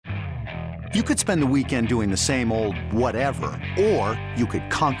You could spend the weekend doing the same old whatever, or you could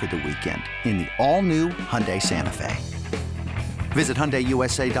conquer the weekend in the all-new Hyundai Santa Fe. Visit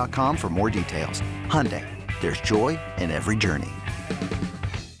HyundaiUSA.com for more details. Hyundai, there's joy in every journey.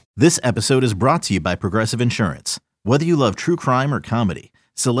 This episode is brought to you by Progressive Insurance. Whether you love true crime or comedy,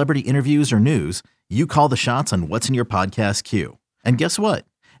 celebrity interviews or news, you call the shots on what's in your podcast queue. And guess what?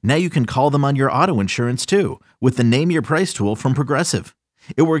 Now you can call them on your auto insurance too with the Name Your Price tool from Progressive.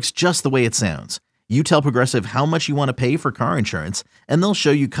 It works just the way it sounds. You tell Progressive how much you want to pay for car insurance, and they'll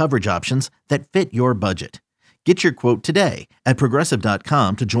show you coverage options that fit your budget. Get your quote today at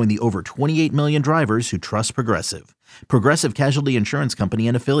Progressive.com to join the over 28 million drivers who trust Progressive. Progressive Casualty Insurance Company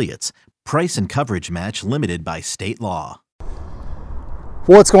and Affiliates. Price and coverage match limited by state law.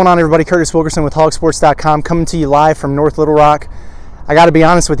 What's going on, everybody? Curtis Wilkerson with Hogsports.com coming to you live from North Little Rock. I got to be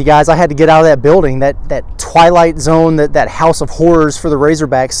honest with you guys, I had to get out of that building, that twilight zone, that house of horrors for the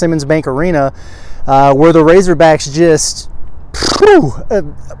Razorbacks, Simmons Bank Arena, where the Razorbacks just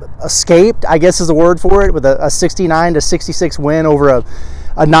escaped, I guess is the word for it, with a 69-66 win over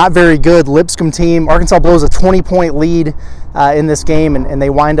a not very good Lipscomb team. Arkansas blows a 20-point lead in this game, and they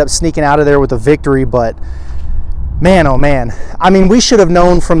wind up sneaking out of there with a victory. But man, oh man, I mean, we should have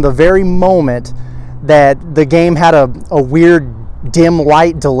known from the very moment that the game had a weird dim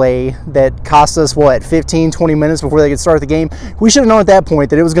light delay that cost us, 15-20 minutes before they could start the game. We should have known at that point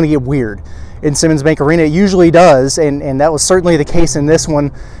that it was going to get weird in Simmons Bank Arena. It usually does, and that was certainly the case in this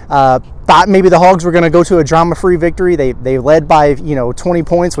one. Thought maybe the Hogs were going to go to a drama-free victory. They led by 20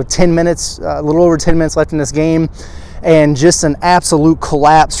 points with 10 minutes, a little over 10 minutes left in this game, and just an absolute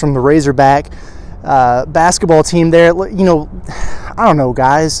collapse from the Razorback basketball team there. I don't know,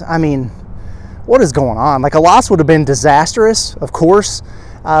 guys. I mean, what is going on? Like, a loss would have been disastrous, of course,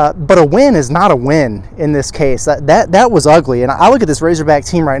 but a win is not a win in this case. That was ugly. And I look at this Razorback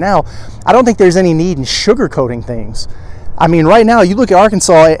team right now, I don't think there's any need in sugarcoating things. I mean, right now, you look at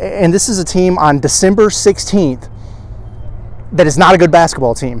Arkansas, and this is a team on December 16th that is not a good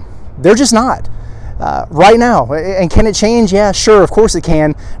basketball team. They're just not. Right now. And can it change? Yeah, sure, of course it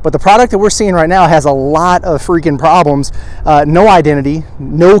can. But the product that we're seeing right now has a lot of freaking problems. No identity,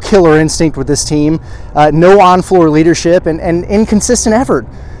 no killer instinct with this team, no on-floor leadership, and inconsistent effort,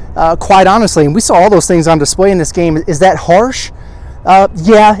 quite honestly. And we saw all those things on display in this game. Is that harsh?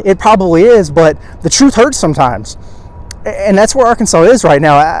 Yeah, it probably is, but the truth hurts sometimes. And that's where Arkansas is right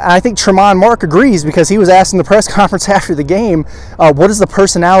now. I think Tremont Mark agrees, because he was asked in the press conference after the game, what is the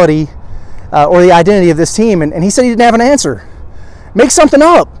personality or the identity of this team, and he said he didn't have an answer. Make something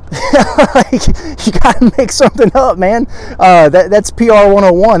up. You got to make something up, man. That's PR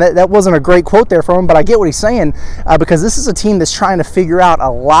 101. That wasn't a great quote there from him, but I get what he's saying, because this is a team that's trying to figure out a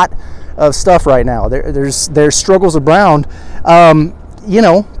lot of stuff right now. There's struggles abound. I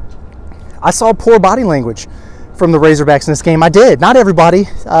saw poor body language from the Razorbacks in this game. I did. Not everybody,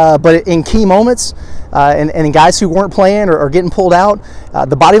 but in key moments, and guys who weren't playing or getting pulled out,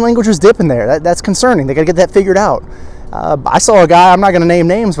 the body language was dipping there. That's concerning. They got to get that figured out. I saw a guy, I'm not going to name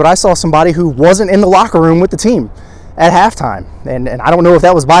names, but I saw somebody who wasn't in the locker room with the team at halftime, and I don't know if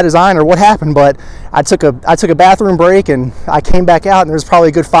that was by design or what happened, but I took a bathroom break, and I came back out, and there was probably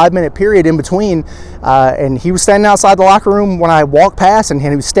a good 5-minute period in between, and he was standing outside the locker room when I walked past, and he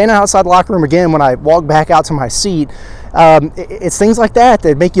was standing outside the locker room again when I walked back out to my seat. It's things like that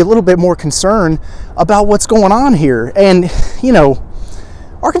make you a little bit more concerned about what's going on here. And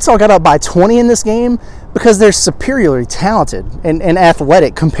Arkansas got up by 20 in this game because they're superiorly talented and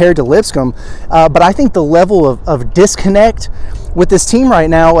athletic compared to Lipscomb. But I think the level of disconnect with this team right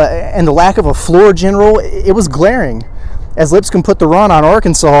now, and the lack of a floor general, it was glaring. As Lipscomb put the run on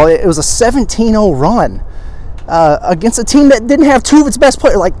Arkansas, it was a 17-0 run against a team that didn't have two of its best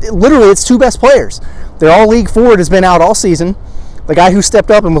players. Like, literally, its two best players. Their all-league forward has been out all season. The guy who stepped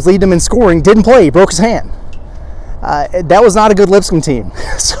up and was leading them in scoring didn't play. He broke his hand. That was not a good Lipscomb team.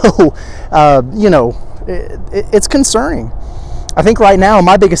 So, it's concerning. I think right now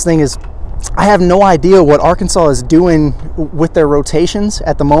my biggest thing is I have no idea what Arkansas is doing with their rotations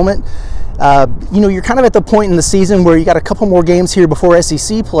at the moment. You're kind of at the point in the season where you got a couple more games here before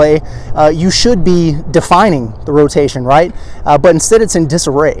SEC play. You should be defining the rotation, right? But instead it's in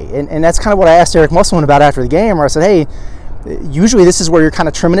disarray. And that's kind of what I asked Eric Musselman about after the game, where I said, hey, usually this is where you're kind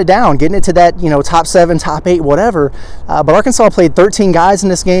of trimming it down, getting it to that, top 7, top 8, whatever. But Arkansas played 13 guys in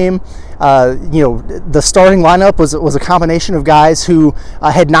this game. The starting lineup was a combination of guys who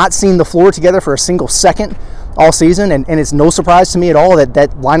had not seen the floor together for a single second all season, and it's no surprise to me at all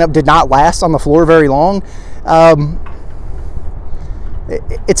that lineup did not last on the floor very long.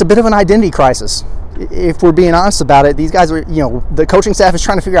 It's a bit of an identity crisis if we're being honest about it, these guys are, the coaching staff is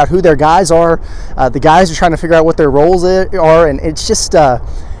trying to figure out who their guys are. The guys are trying to figure out what their roles are, and it's just,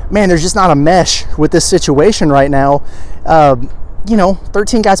 man, there's just not a mesh with this situation right now.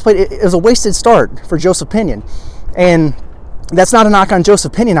 13 guys played. It was a wasted start for Joseph Pinion, and that's not a knock on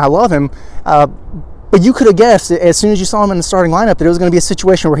Joseph Pinion. I love him, but you could have guessed as soon as you saw him in the starting lineup that it was going to be a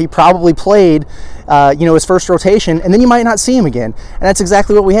situation where he probably played, his first rotation, and then you might not see him again. And that's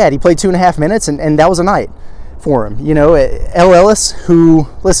exactly what we had. He played 2.5 minutes, and that was a night for him. El Ellis, who,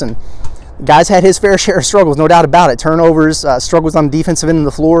 listen, guys had his fair share of struggles, no doubt about it. Turnovers, struggles on the defensive end of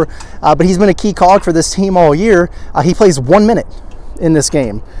the floor, but he's been a key cog for this team all year. He plays 1 minute in this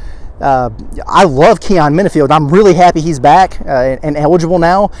game. I love Keon Minifield. I'm really happy he's back and eligible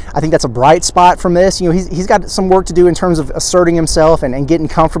now. I think that's a bright spot from this. He's got some work to do in terms of asserting himself and getting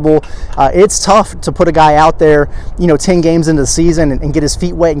comfortable. It's tough to put a guy out there, 10 games into the season and get his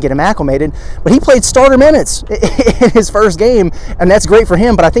feet wet and get him acclimated. But he played starter minutes in his first game, and that's great for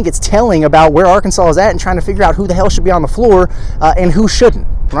him. But I think it's telling about where Arkansas is at and trying to figure out who the hell should be on the floor and who shouldn't,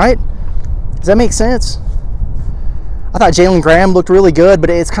 right? Does that make sense? I thought Jalen Graham looked really good, but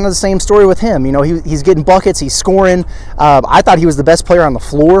it's kind of the same story with him. He's getting buckets, he's scoring. I thought he was the best player on the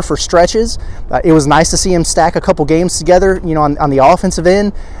floor for stretches. It was nice to see him stack a couple games together, on the offensive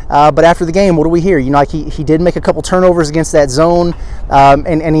end. But after the game, what do we hear? He did make a couple turnovers against that zone,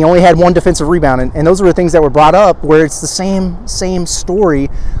 and he only had one defensive rebound. And those were the things that were brought up where it's the same story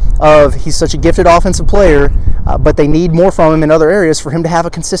of he's such a gifted offensive player, but they need more from him in other areas for him to have a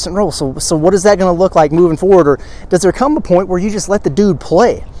consistent role. So what is that going to look like moving forward? Or does there come a point where you just let the dude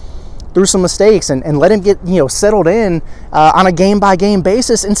play through some mistakes and let him get settled in on a game-by-game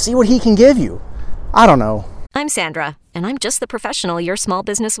basis and see what he can give you? I don't know. I'm Sandra, and I'm just the professional your small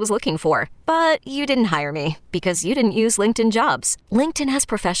business was looking for. But you didn't hire me because you didn't use LinkedIn Jobs. LinkedIn has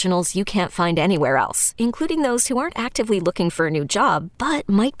professionals you can't find anywhere else, including those who aren't actively looking for a new job, but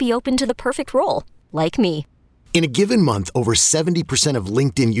might be open to the perfect role, like me. In a given month, over 70% of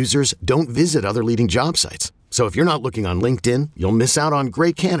LinkedIn users don't visit other leading job sites. So if you're not looking on LinkedIn, you'll miss out on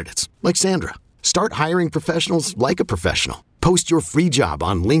great candidates like Sandra. Start hiring professionals like a professional. Post your free job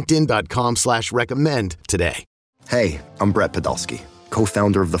on linkedin.com/recommend today. Hey, I'm Brett Podolsky,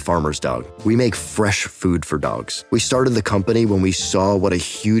 co-founder of The Farmer's Dog. We make fresh food for dogs. We started the company when we saw what a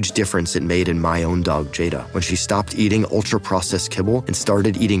huge difference it made in my own dog, Jada, when she stopped eating ultra-processed kibble and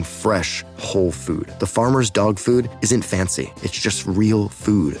started eating fresh, whole food. The Farmer's Dog food isn't fancy. It's just real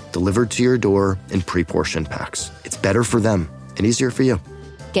food delivered to your door in pre-portioned packs. It's better for them and easier for you.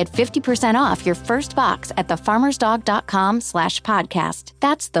 Get 50% off your first box at thefarmersdog.com/podcast.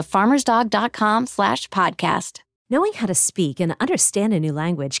 That's thefarmersdog.com/podcast. Knowing how to speak and understand a new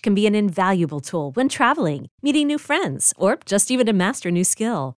language can be an invaluable tool when traveling, meeting new friends, or just even to master a new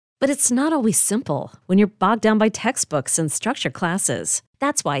skill. But it's not always simple when you're bogged down by textbooks and structured classes.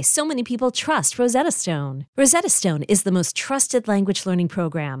 That's why so many people trust Rosetta Stone. Rosetta Stone is the most trusted language learning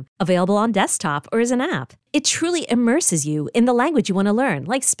program, available on desktop or as an app. It truly immerses you in the language you want to learn,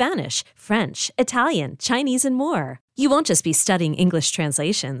 like Spanish, French, Italian, Chinese, and more. You won't just be studying English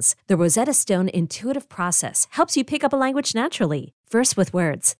translations. The Rosetta Stone intuitive process helps you pick up a language naturally, first with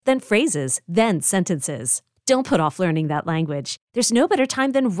words, then phrases, then sentences. Don't put off learning that language. There's no better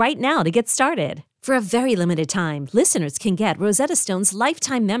time than right now to get started. For a very limited time, listeners can get Rosetta Stone's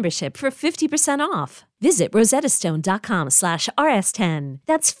lifetime membership for 50% off. Visit rosettastone.com/rs10.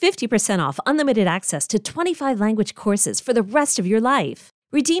 That's 50% off unlimited access to 25 language courses for the rest of your life.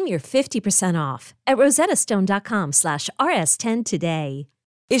 Redeem your 50% off at rosettastone.com/rs10 today.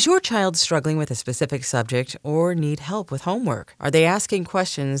 Is your child struggling with a specific subject or need help with homework? Are they asking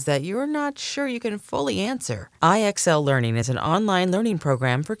questions that you're not sure you can fully answer? IXL Learning is an online learning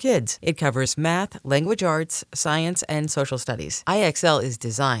program for kids. It covers math, language arts, science, and social studies. IXL is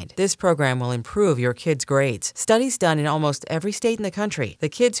designed. This program will improve your kids' grades. Studies done in almost every state in the country. The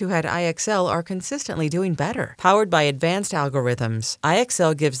kids who had IXL are consistently doing better. Powered by advanced algorithms,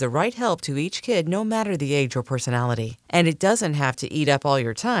 IXL gives the right help to each kid no matter the age or personality. And it doesn't have to eat up all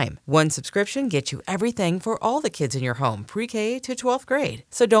your time. One subscription gets you everything for all the kids in your home, pre-K to 12th grade.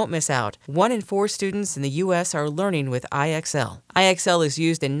 So don't miss out. 1 in 4 students in the U.S. are learning with IXL. IXL is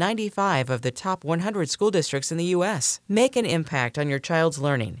used in 95 of the top 100 school districts in the U.S. Make an impact on your child's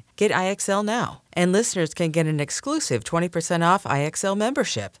learning. Get IXL now. And listeners can get an exclusive 20% off IXL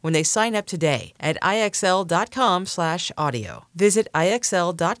membership when they sign up today at IXL.com/audio. Visit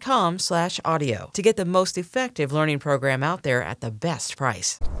IXL.com/audio to get the most effective learning program out there at the best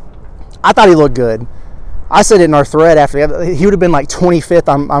price. I thought he looked good. I said it in our thread after. He would have been like 25th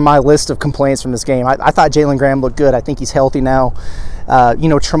on my list of complaints from this game. I thought Jalen Graham looked good. I think he's healthy now.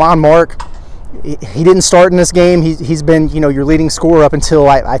 Tremont Mark, He didn't start in this game. He's been, your leading scorer up until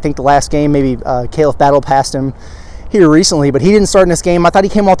I think the last game. Maybe Caleb Battle passed him here recently, but he didn't start in this game. I thought he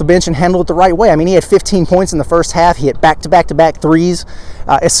came off the bench and handled it the right way. I mean, he had 15 points in the first half. He hit back-to-back threes.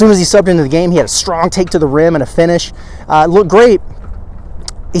 As soon as he subbed into the game, he had a strong take to the rim and a finish. It looked great.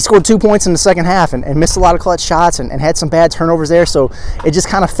 He scored 2 points in the second half and missed a lot of clutch shots and had some bad turnovers there, so it just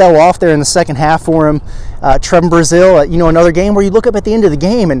kind of fell off there in the second half for him. Trevin Brazil, another game where you look up at the end of the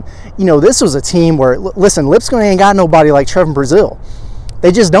game and, this was a team where, listen, Lipscomb ain't got nobody like Trevin Brazil.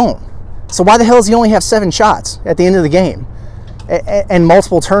 They just don't. So why the hell does he only have 7 shots at the end of the game and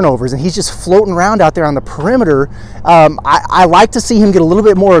multiple turnovers? And he's just floating around out there on the perimeter. I like to see him get a little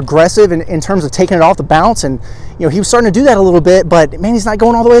bit more aggressive in terms of taking it off the bounce. And, he was starting to do that a little bit, but, man, he's not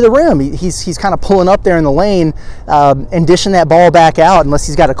going all the way to the rim. He's kind of pulling up there in the lane and dishing that ball back out unless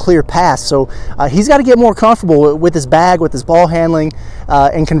he's got a clear pass. So he's got to get more comfortable with his bag, with his ball handling,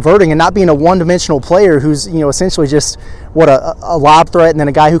 and converting, and not being a one-dimensional player who's, essentially just a lob threat and then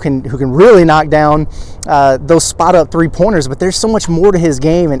a guy who can really knock down those spot-up three-pointers. But there's so much more to his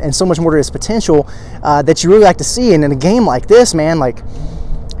game and so much more to his potential that you really like to see. And in a game like this, man, like,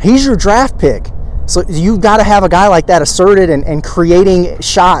 he's your draft pick. So you've got to have a guy like that asserted and creating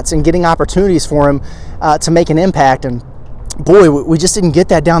shots and getting opportunities for him to make an impact. And, boy, we just didn't get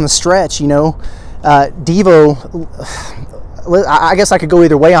that down the stretch, Devo, I guess I could go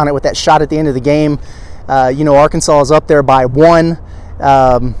either way on it with that shot at the end of the game. Arkansas is up there by 1.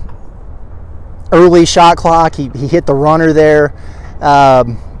 Early shot clock. He hit the runner there.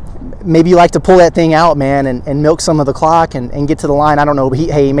 Maybe you like to pull that thing out, man, and milk some of the clock and get to the line. I don't know. But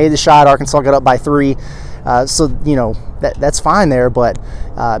he made the shot. Arkansas got up by 3. So, that's fine there. But,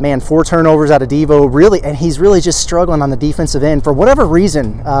 man, 4 turnovers out of Devo. Really, and he's really just struggling on the defensive end. For whatever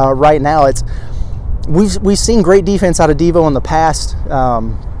reason right now, we've seen great defense out of Devo in the past.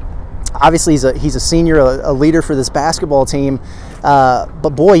 Obviously, he's a senior, a leader for this basketball team. But,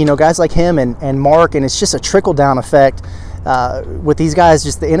 boy, guys like him and Mark, and it's just a trickle-down effect with these guys,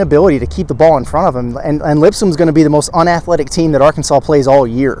 just the inability to keep the ball in front of them. And Lipscomb's going to be the most unathletic team that Arkansas plays all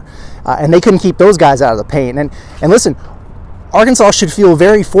year. And they couldn't keep those guys out of the paint. And listen, Arkansas should feel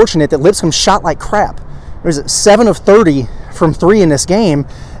very fortunate that Lipscomb shot like crap. There's 7 of 30 from 3 in this game.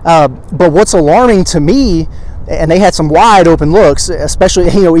 But what's alarming to me, and they had some wide open looks, especially,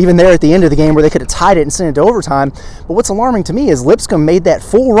 even there at the end of the game where they could have tied it and sent it to overtime. But what's alarming to me is Lipscomb made that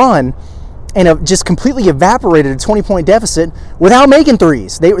full run and just completely evaporated a 20-point deficit without making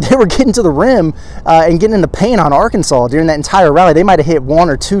threes. They were getting to the rim and getting in the paint on Arkansas during that entire rally. They might have hit 1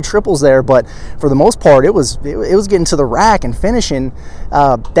 or 2 triples there, but for the most part, it was getting to the rack and finishing.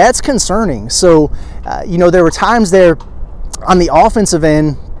 That's concerning. So, there were times there on the offensive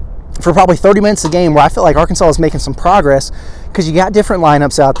end for probably 30 minutes a game where I felt like Arkansas was making some progress because you got different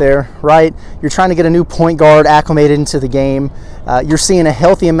lineups out there, right? You're trying to get a new point guard acclimated into the game. You're seeing a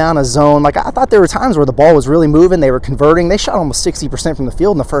healthy amount of zone. Like, I thought there were times where the ball was really moving. They were converting. They shot almost 60% from the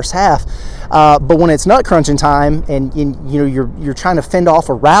field in the first half. But when it's nut crunching time and you're trying to fend off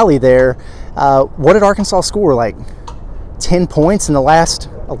a rally there, what did Arkansas score? Like 10 points in the last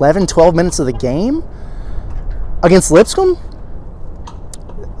 11, 12 minutes of the game against Lipscomb?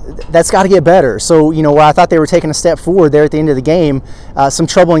 That's got to get better. So, where I thought they were taking a step forward there at the end of the game, some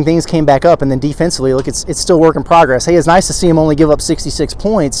troubling things came back up. And then defensively, look, it's still work in progress. Hey, it's nice to see him only give up 66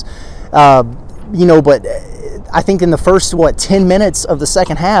 points, but I think in the first, 10 minutes of the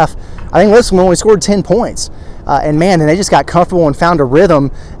second half, I think Lipscomb only scored 10 points. And they just got comfortable and found a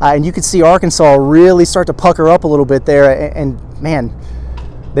rhythm. And you could see Arkansas really start to pucker up a little bit there. And man,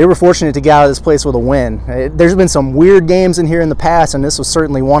 they were fortunate to get out of this place with a win. There's been some weird games in here in the past, and this was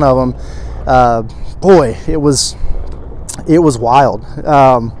certainly one of them. Boy, it was wild.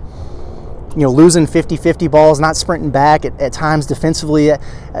 Losing 50-50 balls, not sprinting back at times defensively,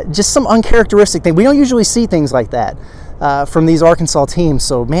 just some uncharacteristic thing. We don't usually see things like that from these Arkansas teams.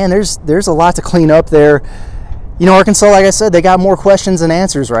 So, man, there's a lot to clean up there. Arkansas, like I said, they got more questions than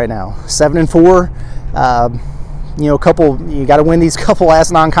answers right now. 7-4. You got to win these couple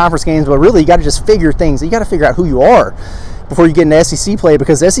last non-conference games, but really you got to just figure things. You got to figure out who you are before you get into SEC play,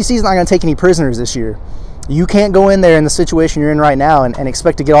 because the SEC is not going to take any prisoners this year. You can't go in there in the situation you're in right now and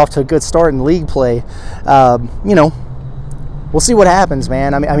expect to get off to a good start in league play. We'll see what happens,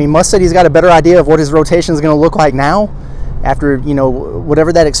 man. I mean, Muss said he's got a better idea of what his rotation is going to look like now after,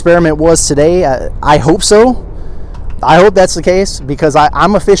 whatever that experiment was today. I hope so. I hope that's the case, because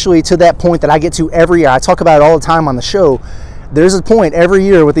I'm officially to that point that I get to every year. I talk about it all the time on the show. There's a point every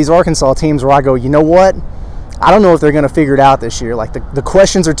year with these Arkansas teams where I go, you know what? I don't know if they're going to figure it out this year. Like, the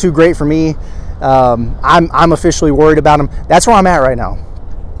questions are too great for me. I'm officially worried about them. That's where I'm at right now.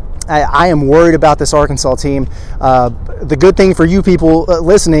 I am worried about this Arkansas team. The good thing for you people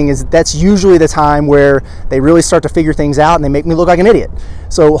listening is that's usually the time where they really start to figure things out and they make me look like an idiot.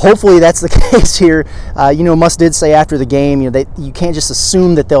 So hopefully that's the case here. Muss did say after the game, you can't just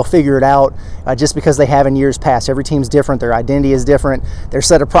assume that they'll figure it out just because they have in years past. Every team's different. Their identity is different. Their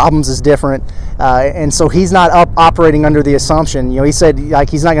set of problems is different. And so he's not operating under the assumption. He said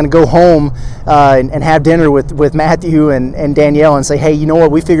he's not going to go home and have dinner with Matthew and Danielle and say, hey, you know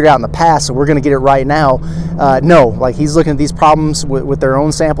what, we figured it out in the past, so we're going to get it right now. No, he's looking at these problems with their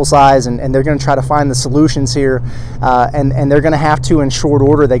own sample size, and they're going to try to find the solutions here, and they're going to have to in short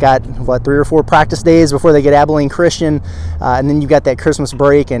order. They got 3 or 4 practice days before they get Abilene Christian, and then you got that Christmas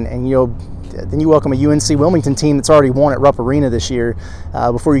break, and then you welcome a UNC Wilmington team that's already won at Rupp Arena this year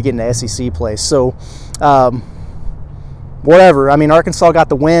before you get into SEC play. So whatever. I mean, Arkansas got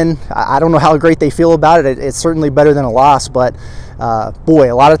the win. I don't know how great they feel about it. It's certainly better than a loss, but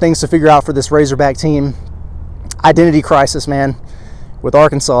boy, a lot of things to figure out for this Razorback team. Identity crisis, man, with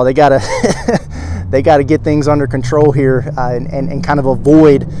Arkansas. They gotta they gotta get things under control here and kind of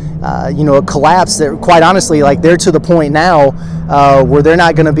avoid a collapse that, quite honestly, they're to the point now where they're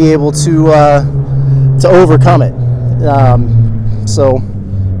not going to be able to overcome it. So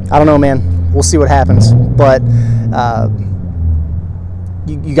I don't know, man. We'll see what happens, but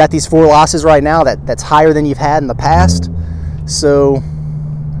you got these 4 losses right now that's higher than you've had in the past. So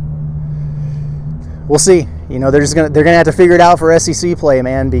we'll see. They're gonna have to figure it out for SEC play,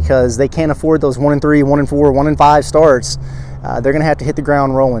 man, because they can't afford those 1-3, 1-4, 1-5 starts. They're gonna have to hit the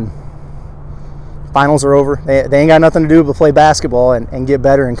ground rolling. Finals are over. They ain't got nothing to do but play basketball and get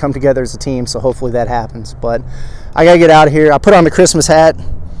better and come together as a team. So hopefully that happens. But I gotta get out of here. I put on the Christmas hat.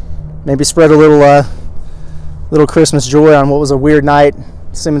 Maybe spread a little Christmas joy on what was a weird night.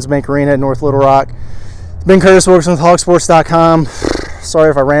 Simmons Bank Arena at North Little Rock. Ben Curtis works with hogsports.com. Sorry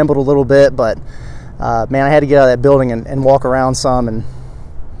if I rambled a little bit, but man, I had to get out of that building and walk around some, and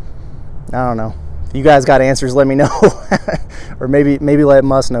I don't know. If you guys got answers, let me know. Or maybe let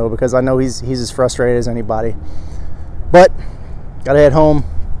Muss know, because I know he's as frustrated as anybody. But gotta head home,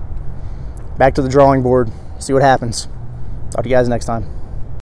 back to the drawing board, see what happens. Talk to you guys next time.